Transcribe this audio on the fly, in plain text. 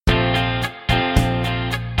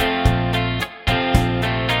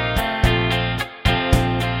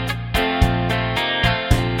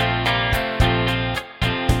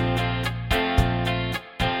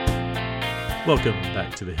Welcome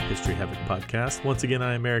back to the History Havoc podcast. Once again,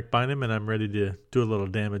 I am Eric Bynum, and I'm ready to do a little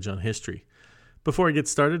damage on history. Before I get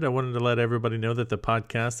started, I wanted to let everybody know that the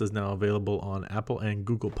podcast is now available on Apple and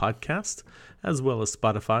Google Podcasts, as well as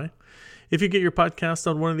Spotify. If you get your podcast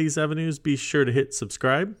on one of these avenues, be sure to hit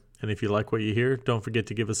subscribe. And if you like what you hear, don't forget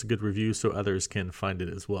to give us a good review so others can find it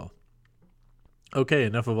as well. Okay,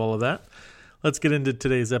 enough of all of that. Let's get into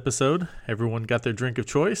today's episode. Everyone got their drink of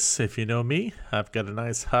choice. If you know me, I've got a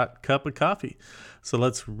nice hot cup of coffee. So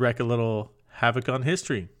let's wreak a little havoc on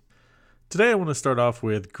history. Today I want to start off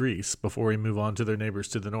with Greece before we move on to their neighbors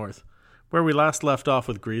to the north. Where we last left off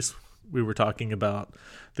with Greece, we were talking about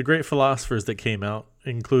the great philosophers that came out,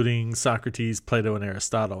 including Socrates, Plato, and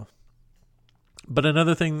Aristotle. But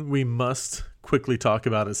another thing we must quickly talk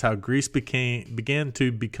about is how Greece began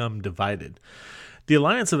to become divided. The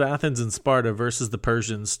alliance of Athens and Sparta versus the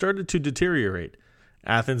Persians started to deteriorate.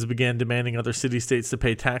 Athens began demanding other city-states to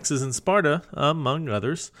pay taxes, and Sparta, among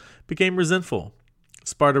others, became resentful.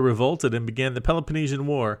 Sparta revolted and began the Peloponnesian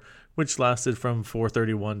War, which lasted from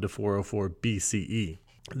 431 to 404 BCE.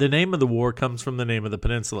 The name of the war comes from the name of the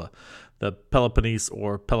peninsula, the Peloponnese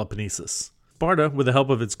or Peloponnesus. Sparta, with the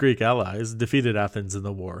help of its Greek allies, defeated Athens in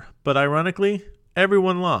the war. But ironically,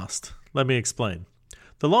 everyone lost. Let me explain.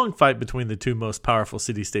 The long fight between the two most powerful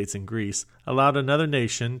city-states in Greece allowed another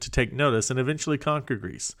nation to take notice and eventually conquer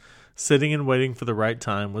Greece. Sitting and waiting for the right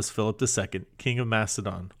time was Philip II, king of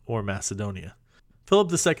Macedon, or Macedonia.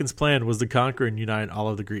 Philip II's plan was to conquer and unite all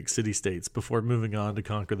of the Greek city-states before moving on to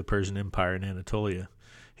conquer the Persian Empire in Anatolia.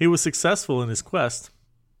 He was successful in his quest,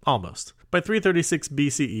 almost. By 336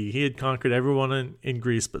 BCE, he had conquered everyone in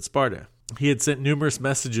Greece but Sparta. He had sent numerous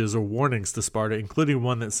messages or warnings to Sparta, including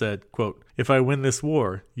one that said, quote, "If I win this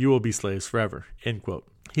war, you will be slaves forever," end quote.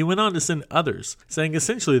 He went on to send others, saying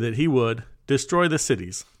essentially that he would destroy the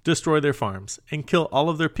cities, destroy their farms, and kill all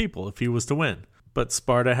of their people if he was to win. But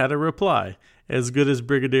Sparta had a reply, as good as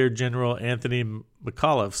Brigadier General Anthony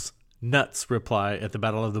McAuliffe's nuts reply at the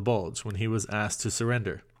Battle of the Bulge when he was asked to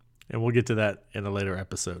surrender. And we'll get to that in a later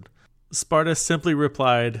episode. Sparta simply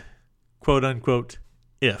replied, quote unquote,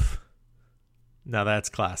 "if." Now that's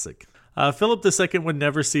classic. Philip II would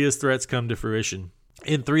never see his threats come to fruition.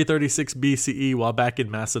 In 336 BCE, while back in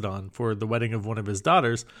Macedon for the wedding of one of his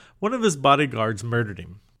daughters, one of his bodyguards murdered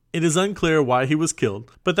him. It is unclear why he was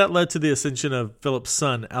killed, but that led to the ascension of Philip's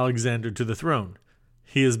son, Alexander, to the throne.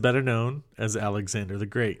 He is better known as Alexander the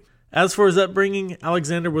Great. As for his upbringing,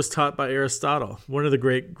 Alexander was taught by Aristotle, one of the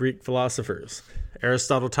great Greek philosophers.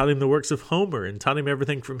 Aristotle taught him the works of Homer and taught him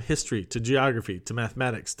everything from history to geography to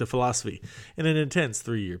mathematics to philosophy in an intense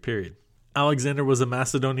 3-year period. Alexander was a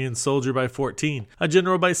Macedonian soldier by 14, a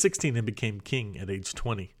general by 16, and became king at age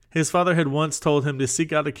 20. His father had once told him to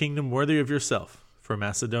seek out a kingdom worthy of yourself, for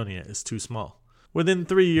Macedonia is too small. Within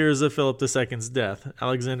 3 years of Philip II's death,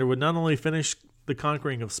 Alexander would not only finish the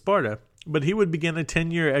conquering of Sparta, but he would begin a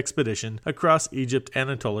 10-year expedition across Egypt,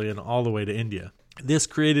 Anatolia, and all the way to India. This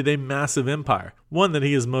created a massive empire, one that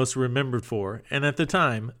he is most remembered for, and at the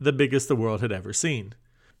time, the biggest the world had ever seen.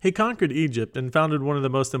 He conquered Egypt and founded one of the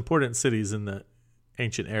most important cities in the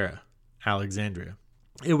ancient era, Alexandria.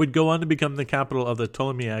 It would go on to become the capital of the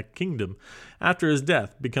Ptolemaic kingdom after his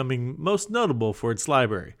death, becoming most notable for its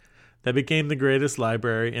library. That became the greatest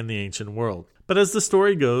library in the ancient world. But as the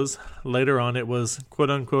story goes, later on it was,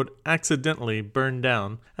 quote-unquote, accidentally burned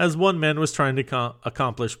down, as one man was trying to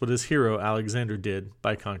accomplish what his hero Alexander did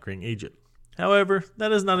by conquering Egypt. However,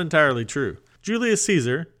 that is not entirely true. Julius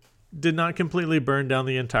Caesar did not completely burn down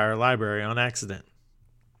the entire library on accident.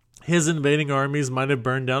 His invading armies might have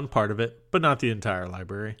burned down part of it, but not the entire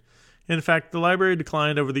library. In fact, the library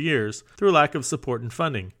declined over the years through lack of support and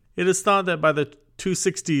funding. It is thought that by the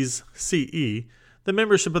 260s CE, the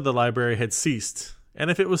membership of the library had ceased,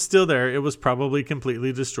 and if it was still there, it was probably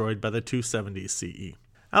completely destroyed by the 270s CE.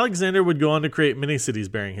 Alexander would go on to create many cities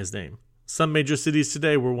bearing his name. Some major cities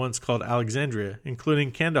today were once called Alexandria,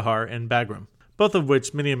 including Kandahar and Bagram, both of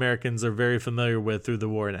which many Americans are very familiar with through the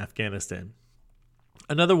war in Afghanistan.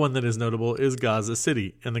 Another one that is notable is Gaza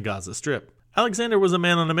City and the Gaza Strip. Alexander was a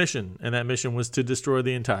man on a mission, and that mission was to destroy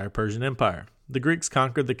the entire Persian Empire. The Greeks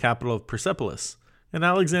conquered the capital of Persepolis, and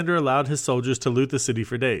Alexander allowed his soldiers to loot the city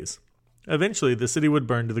for days. Eventually, the city would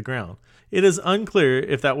burn to the ground. It is unclear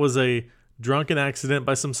if that was a drunken accident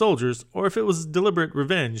by some soldiers or if it was deliberate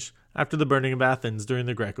revenge after the burning of Athens during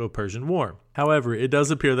the Greco-Persian War. However, it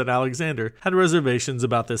does appear that Alexander had reservations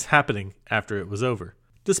about this happening after it was over.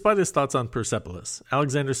 Despite his thoughts on Persepolis,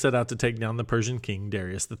 Alexander set out to take down the Persian king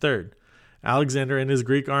Darius III. Alexander and his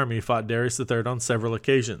Greek army fought Darius III on several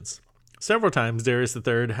occasions. Several times Darius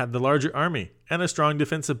III had the larger army and a strong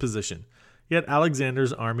defensive position, yet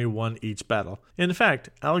Alexander's army won each battle. In fact,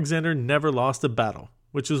 Alexander never lost a battle,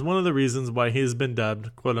 which is one of the reasons why he has been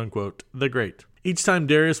dubbed, quote-unquote, the Great. Each time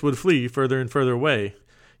Darius would flee further and further away,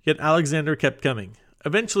 yet Alexander kept coming.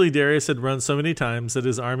 Eventually, Darius had run so many times that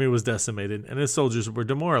his army was decimated and his soldiers were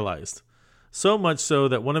demoralized. So much so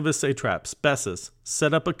that one of his satraps, Bessus,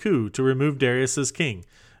 set up a coup to remove Darius as king,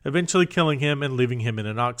 eventually killing him and leaving him in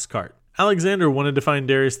an ox cart. Alexander wanted to find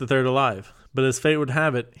Darius III alive, but as fate would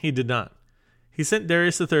have it, he did not. He sent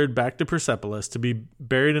Darius III back to Persepolis to be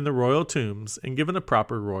buried in the royal tombs and given a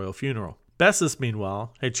proper royal funeral. Bessus,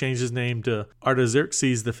 meanwhile, had changed his name to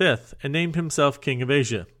Artaxerxes V and named himself King of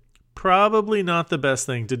Asia. Probably not the best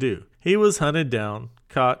thing to do. He was hunted down,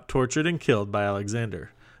 caught, tortured, and killed by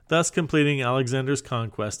Alexander, thus completing Alexander's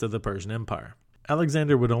conquest of the Persian Empire.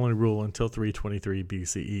 Alexander would only rule until 323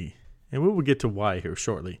 BCE, and we will get to why here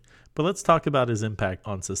shortly, but let's talk about his impact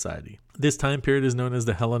on society. This time period is known as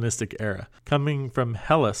the Hellenistic era, coming from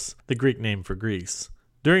Hellas, the Greek name for Greece.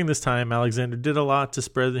 During this time, Alexander did a lot to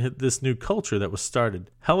spread this new culture that was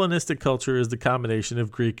started. Hellenistic culture is the combination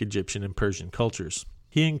of Greek, Egyptian, and Persian cultures.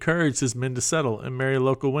 He encouraged his men to settle and marry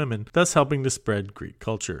local women, thus helping to spread Greek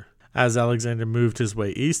culture. As Alexander moved his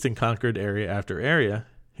way east and conquered area after area,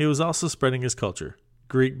 he was also spreading his culture.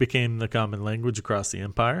 Greek became the common language across the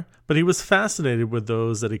empire, but he was fascinated with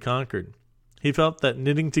those that he conquered. He felt that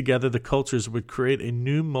knitting together the cultures would create a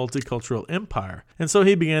new multicultural empire, and so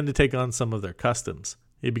he began to take on some of their customs.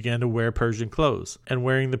 He began to wear Persian clothes and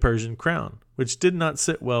wearing the Persian crown, which did not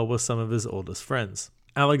sit well with some of his oldest friends.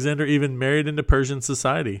 Alexander even married into Persian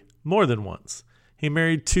society more than once. He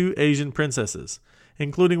married 2 Asian princesses,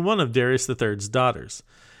 including one of Darius III's daughters,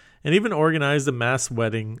 and even organized a mass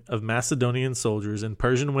wedding of Macedonian soldiers and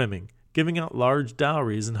Persian women, giving out large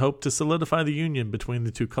dowries in hope to solidify the union between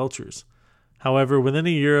the two cultures. However, within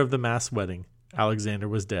a year of the mass wedding, Alexander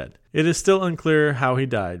was dead. It is still unclear how he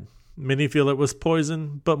died. Many feel it was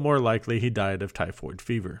poison, but more likely he died of typhoid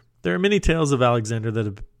fever. There are many tales of Alexander that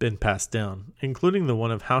have been passed down, including the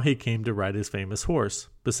one of how he came to ride his famous horse,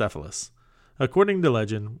 Bucephalus. According to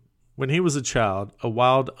legend, when he was a child, a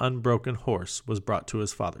wild, unbroken horse was brought to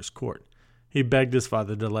his father's court. He begged his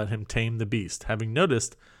father to let him tame the beast, having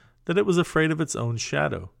noticed that it was afraid of its own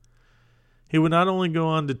shadow. He would not only go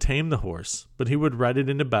on to tame the horse, but he would ride it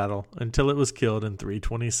into battle until it was killed in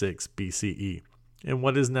 326 BCE. In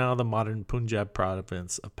what is now the modern Punjab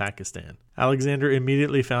province of Pakistan. Alexander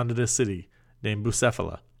immediately founded a city named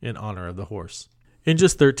Bucephala in honor of the horse. In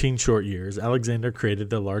just 13 short years, Alexander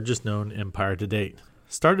created the largest known empire to date,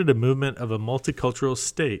 started a movement of a multicultural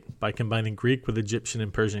state by combining Greek with Egyptian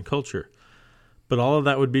and Persian culture. But all of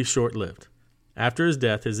that would be short-lived. After his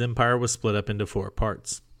death, his empire was split up into 4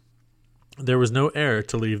 parts. There was no heir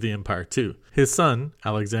to leave the empire to. His son,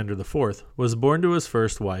 Alexander IV, was born to his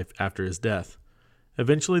first wife after his death.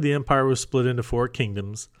 Eventually, the empire was split into 4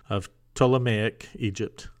 kingdoms of Ptolemaic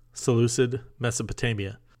Egypt, Seleucid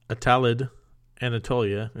Mesopotamia, Attalid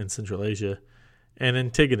Anatolia in Central Asia, and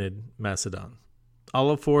Antigonid Macedon. All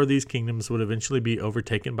of 4 of these kingdoms would eventually be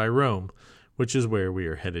overtaken by Rome, which is where we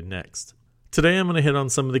are headed next. Today I'm going to hit on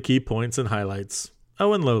some of the key points and highlights,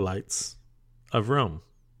 and lowlights, of Rome.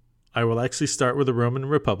 I will actually start with the Roman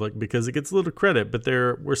Republic because it gets little credit, but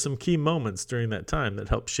there were some key moments during that time that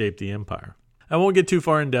helped shape the empire. I won't get too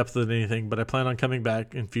far in depth with anything, but I plan on coming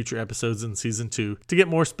back in future episodes in Season 2 to get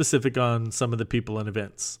more specific on some of the people and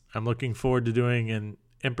events. I'm looking forward to doing an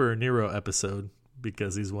Emperor Nero episode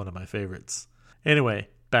because he's one of my favorites. Anyway,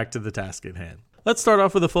 back to the task at hand. Let's start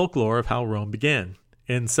off with the folklore of how Rome began.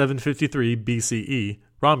 In 753 BCE,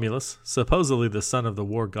 Romulus, supposedly the son of the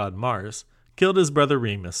war god Mars, killed his brother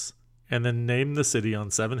Remus and then named the city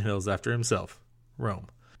on 7 hills after himself, Rome.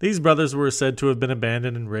 These brothers were said to have been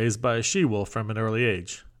abandoned and raised by a she-wolf from an early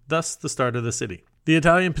age, thus the start of the city. The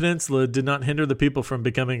Italian peninsula did not hinder the people from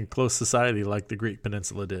becoming a close society like the Greek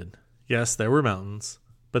peninsula did. Yes, there were mountains,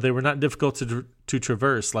 but they were not difficult to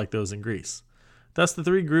traverse like those in Greece. Thus, the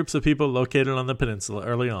 3 groups of people located on the peninsula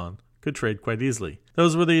early on could trade quite easily.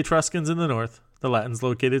 Those were the Etruscans in the north, the Latins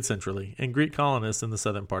located centrally, and Greek colonists in the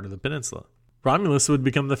southern part of the peninsula. Romulus would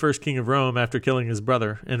become the first king of Rome after killing his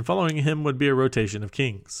brother, and following him would be a rotation of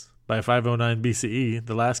kings. By 509 BCE,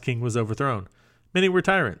 the last king was overthrown. Many were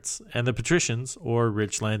tyrants, and the patricians, or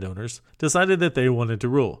rich landowners, decided that they wanted to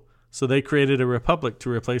rule, so they created a republic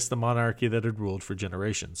to replace the monarchy that had ruled for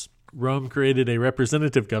generations. Rome created a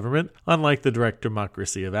representative government, unlike the direct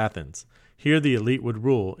democracy of Athens. Here the elite would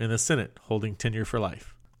rule in a senate, holding tenure for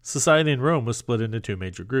life. Society in Rome was split into 2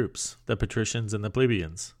 major groups, the patricians and the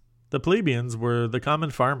plebeians. The plebeians were the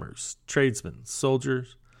common farmers, tradesmen,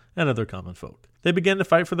 soldiers, and other common folk. They began to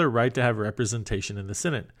fight for their right to have representation in the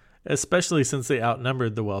Senate, especially since they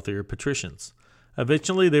outnumbered the wealthier patricians.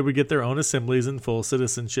 Eventually, they would get their own assemblies and full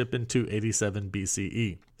citizenship in 287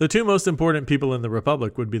 BCE. The two most important people in the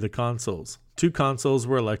Republic would be the consuls. 2 consuls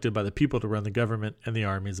were elected by the people to run the government and the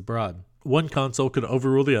armies abroad. One consul could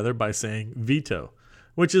overrule the other by saying veto,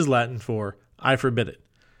 which is Latin for "I forbid it."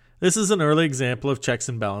 This is an early example of checks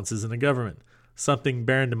and balances in a government, something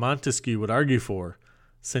Baron de Montesquieu would argue for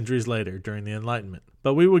centuries later during the Enlightenment.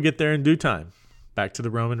 But we will get there in due time. Back to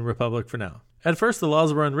the Roman Republic for now. At first, the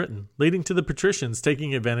laws were unwritten, leading to the patricians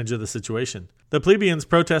taking advantage of the situation. The plebeians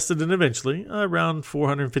protested, and eventually, around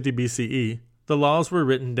 450 BCE, the laws were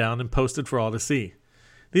written down and posted for all to see.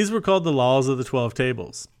 These were called the Laws of the 12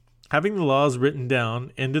 Tables. Having the laws written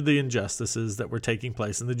down ended the injustices that were taking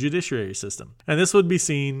place in the judiciary system, and this would be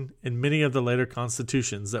seen in many of the later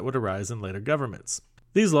constitutions that would arise in later governments.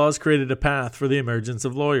 These laws created a path for the emergence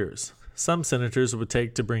of lawyers. Some senators would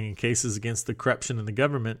take to bringing cases against the corruption in the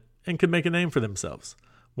government and could make a name for themselves.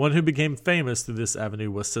 One who became famous through this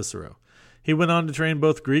avenue was Cicero. He went on to train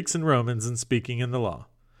both Greeks and Romans in speaking in the law.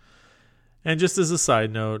 And just as a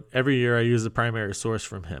side note, every year I use a primary source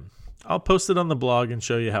from him. I'll post it on the blog and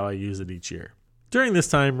show you how I use it each year. During this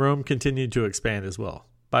time, Rome continued to expand as well.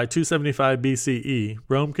 By 275 BCE,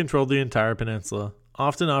 Rome controlled the entire peninsula,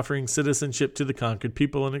 often offering citizenship to the conquered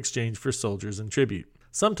people in exchange for soldiers and tribute.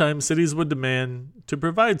 Sometimes cities would demand to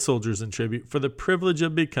provide soldiers and tribute for the privilege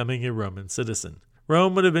of becoming a Roman citizen.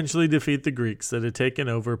 Rome would eventually defeat the Greeks that had taken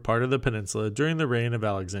over part of the peninsula during the reign of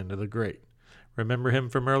Alexander the Great. Remember him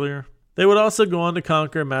from earlier? They would also go on to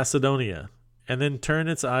conquer Macedonia, and then turn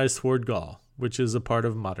its eyes toward Gaul, which is a part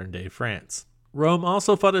of modern-day France. Rome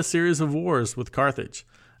also fought a series of wars with Carthage,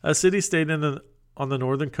 a city-state on the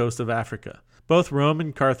northern coast of Africa. Both Rome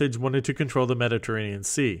and Carthage wanted to control the Mediterranean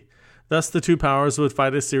Sea. Thus, the two powers would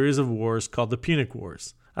fight a series of wars called the Punic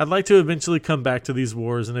Wars. I'd like to eventually come back to these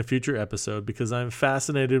wars in a future episode because I'm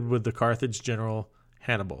fascinated with the Carthage general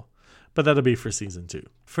Hannibal, but that'll be for season 2.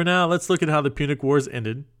 For now, let's look at how the Punic Wars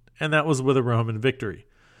ended, and that was with a Roman victory.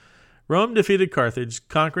 Rome defeated Carthage,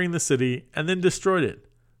 conquering the city, and then destroyed it.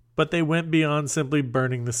 But they went beyond simply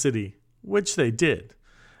burning the city, which they did.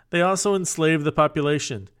 They also enslaved the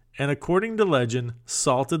population, and according to legend,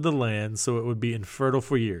 salted the land so it would be infertile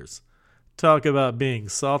for years. Talk about being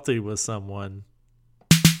salty with someone.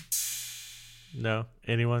 No?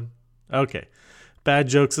 Anyone? Okay. Bad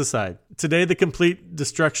jokes aside. Today, the complete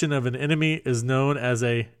destruction of an enemy is known as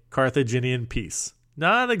a Carthaginian peace.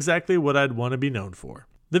 Not exactly what I'd want to be known for.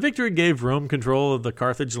 The victory gave Rome control of the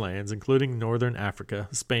Carthage lands, including northern Africa,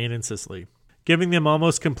 Spain, and Sicily, giving them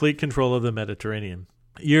almost complete control of the Mediterranean.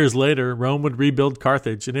 Years later, Rome would rebuild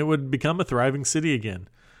Carthage, and it would become a thriving city again.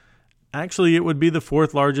 Actually, it would be the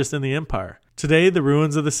 4th largest in the empire. Today, the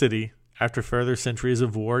ruins of the city, after further centuries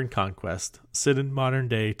of war and conquest, sit in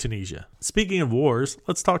modern-day Tunisia. Speaking of wars,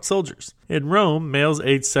 let's talk soldiers. In Rome, males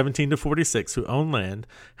aged 17 to 46 who owned land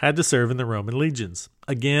had to serve in the Roman legions.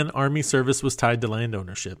 Again, army service was tied to land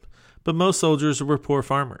ownership, but most soldiers were poor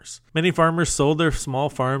farmers. Many farmers sold their small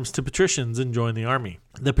farms to patricians and joined the army.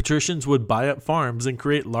 The patricians would buy up farms and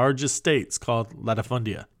create large estates called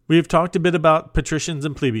latifundia. We have talked a bit about patricians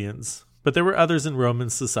and plebeians, but there were others in Roman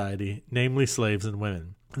society, namely slaves and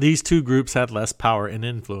women. These two groups had less power and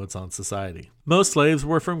influence on society. Most slaves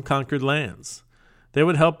were from conquered lands. They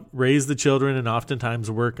would help raise the children and oftentimes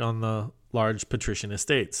work on the large patrician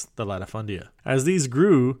estates, the latifundia. As these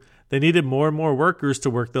grew, they needed more and more workers to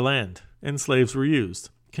work the land, and slaves were used.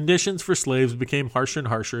 Conditions for slaves became harsher and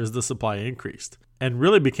harsher as the supply increased, and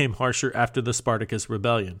really became harsher after the Spartacus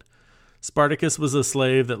rebellion. Spartacus was a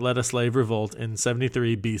slave that led a slave revolt in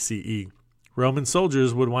 73 BCE. Roman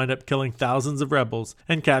soldiers would wind up killing thousands of rebels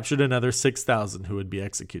and captured another 6,000 who would be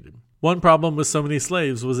executed. One problem with so many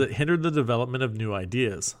slaves was it hindered the development of new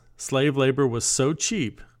ideas. Slave labor was so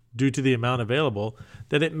cheap, due to the amount available,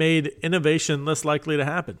 that it made innovation less likely to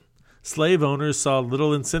happen. Slave owners saw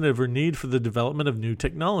little incentive or need for the development of new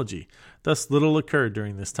technology, thus little occurred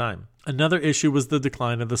during this time. Another issue was the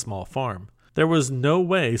decline of the small farm. There was no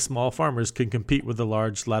way small farmers could compete with the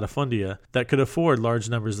large latifundia that could afford large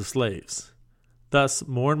numbers of slaves. Thus,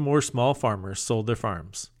 more and more small farmers sold their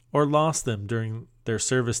farms, or lost them during their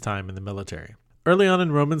service time in the military. Early on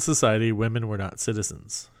in Roman society, women were not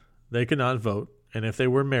citizens. They could not vote, and if they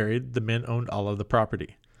were married, the men owned all of the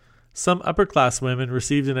property. Some upper-class women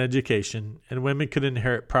received an education, and women could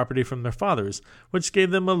inherit property from their fathers, which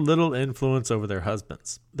gave them a little influence over their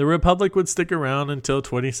husbands. The Republic would stick around until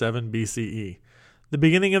 27 BCE. The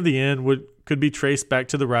beginning of the end could be traced back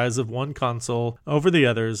to the rise of one consul over the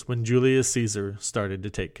others when Julius Caesar started to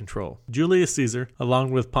take control. Julius Caesar,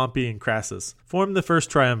 along with Pompey and Crassus, formed the first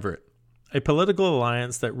triumvirate. a political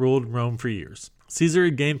alliance that ruled Rome for years. Caesar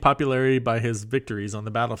had gained popularity by his victories on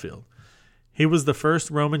the battlefield. He was the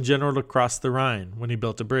first Roman general to cross the Rhine when he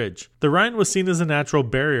built a bridge. The Rhine was seen as a natural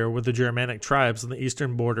barrier with the Germanic tribes on the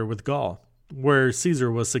eastern border with Gaul, where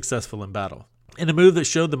Caesar was successful in battle. In a move that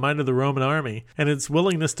showed the might of the Roman army and its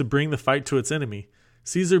willingness to bring the fight to its enemy,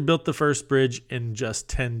 Caesar built the first bridge in just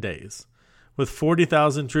 10 days. With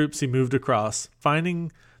 40,000 troops, he moved across,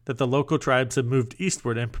 finding that the local tribes had moved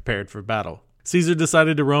eastward and prepared for battle. Caesar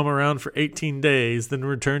decided to roam around for 18 days, then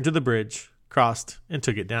returned to the bridge, crossed, and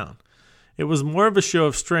took it down. It was more of a show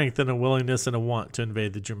of strength than a willingness and a want to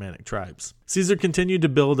invade the Germanic tribes. Caesar continued to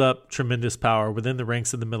build up tremendous power within the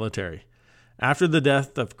ranks of the military. After the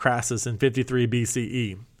death of Crassus in 53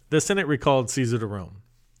 BCE, the Senate recalled Caesar to Rome.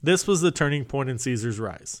 This was the turning point in Caesar's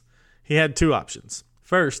rise. He had two options.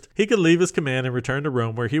 First, he could leave his command and return to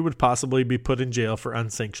Rome, where he would possibly be put in jail for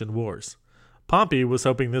unsanctioned wars. Pompey was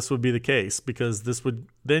hoping this would be the case because this would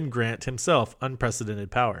then grant himself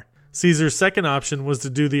unprecedented power. Caesar's second option was to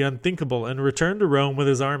do the unthinkable and return to Rome with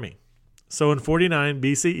his army. So in 49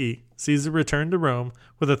 BCE, Caesar returned to Rome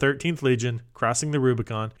with the 13th Legion, crossing the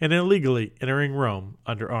Rubicon, and illegally entering Rome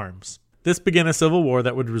under arms. This began a civil war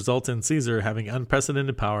that would result in Caesar having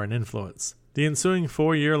unprecedented power and influence. The ensuing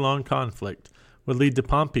 4-year-long conflict would lead to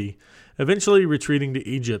Pompey eventually retreating to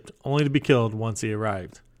Egypt, only to be killed once he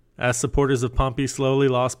arrived. As supporters of Pompey slowly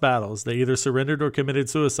lost battles, they either surrendered or committed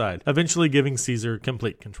suicide, eventually giving Caesar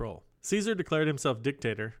complete control. Caesar declared himself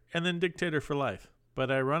dictator, and then dictator for life.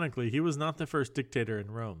 But ironically, he was not the first dictator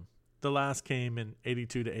in Rome. The last came in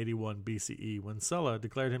 82 to 81 BCE when Sulla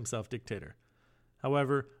declared himself dictator.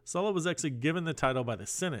 However, Sulla was actually given the title by the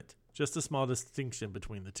Senate, just a small distinction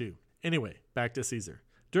between the two. Anyway, back to Caesar.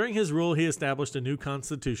 During his rule, he established a new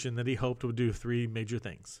constitution that he hoped would do three major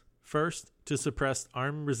things. First, to suppress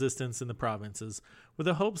armed resistance in the provinces with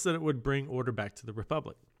the hopes that it would bring order back to the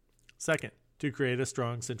Republic. Second, to create a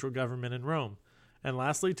strong central government in Rome. And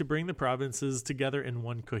lastly, to bring the provinces together in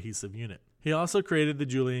one cohesive unit. He also created the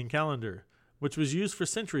Julian calendar, which was used for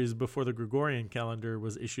centuries before the Gregorian calendar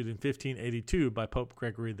was issued in 1582 by Pope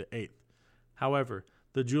Gregory VIII. However,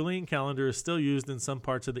 the Julian calendar is still used in some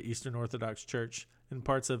parts of the Eastern Orthodox Church, in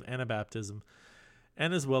parts of Anabaptism,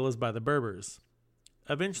 and as well as by the Berbers.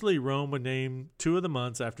 Eventually, Rome would name 2 of the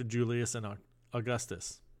months after Julius and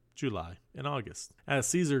Augustus, July and August. As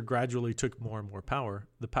Caesar gradually took more and more power,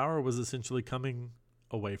 the power was essentially coming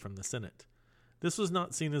away from the Senate. This was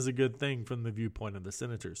not seen as a good thing from the viewpoint of the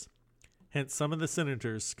senators. Hence, some of the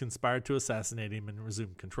senators conspired to assassinate him and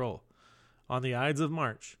resume control. On the Ides of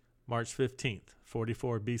March 15th,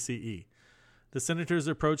 44 BCE, the senators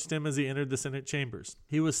approached him as he entered the Senate chambers.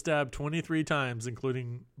 He was stabbed 23 times,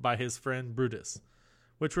 including by his friend Brutus.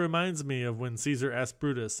 Which reminds me of when Caesar asked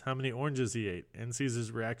Brutus how many oranges he ate, and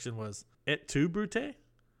Caesar's reaction was, "Et tu, Brute?"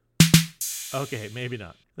 Okay, maybe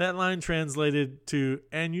not. That line translated to,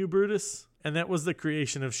 "And you, Brutus?" And that was the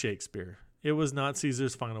creation of Shakespeare. It was not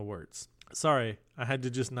Caesar's final words. Sorry, I had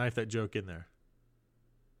to just knife that joke in there.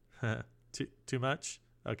 Too much?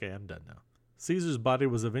 Okay, I'm done now. Caesar's body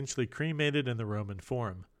was eventually cremated in the Roman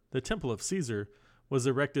Forum. The Temple of Caesar was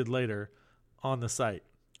erected later on the site,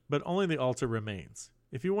 but only the altar remains.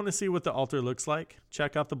 If you want to see what the altar looks like,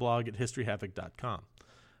 check out the blog at historyhavoc.com.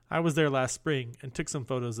 I was there last spring and took some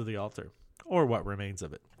photos of the altar, or what remains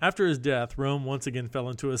of it. After his death, Rome once again fell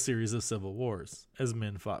into a series of civil wars, as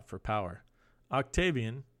men fought for power.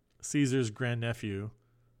 Octavian, Caesar's grandnephew,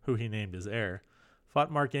 who he named his heir,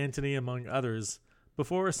 fought Mark Antony among others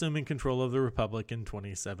before assuming control of the Republic in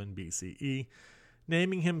 27 BCE,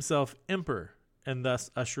 naming himself emperor and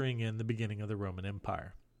thus ushering in the beginning of the Roman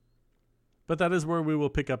Empire. But that is where we will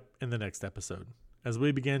pick up in the next episode, as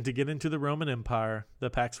we begin to get into the Roman Empire, the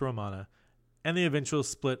Pax Romana, and the eventual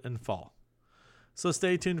split and fall. So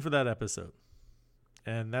stay tuned for that episode.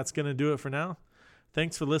 And that's going to do it for now.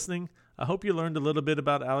 Thanks for listening. I hope you learned a little bit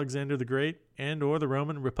about Alexander the Great and or the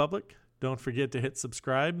Roman Republic. Don't forget to hit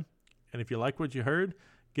subscribe. And if you like what you heard,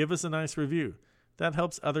 give us a nice review. That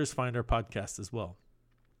helps others find our podcast as well.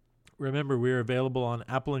 Remember, we are available on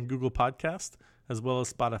Apple and Google Podcasts, as well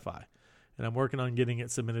as Spotify. And I'm working on getting it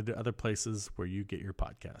submitted to other places where you get your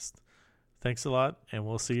podcast. Thanks a lot, and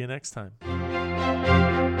we'll see you next time.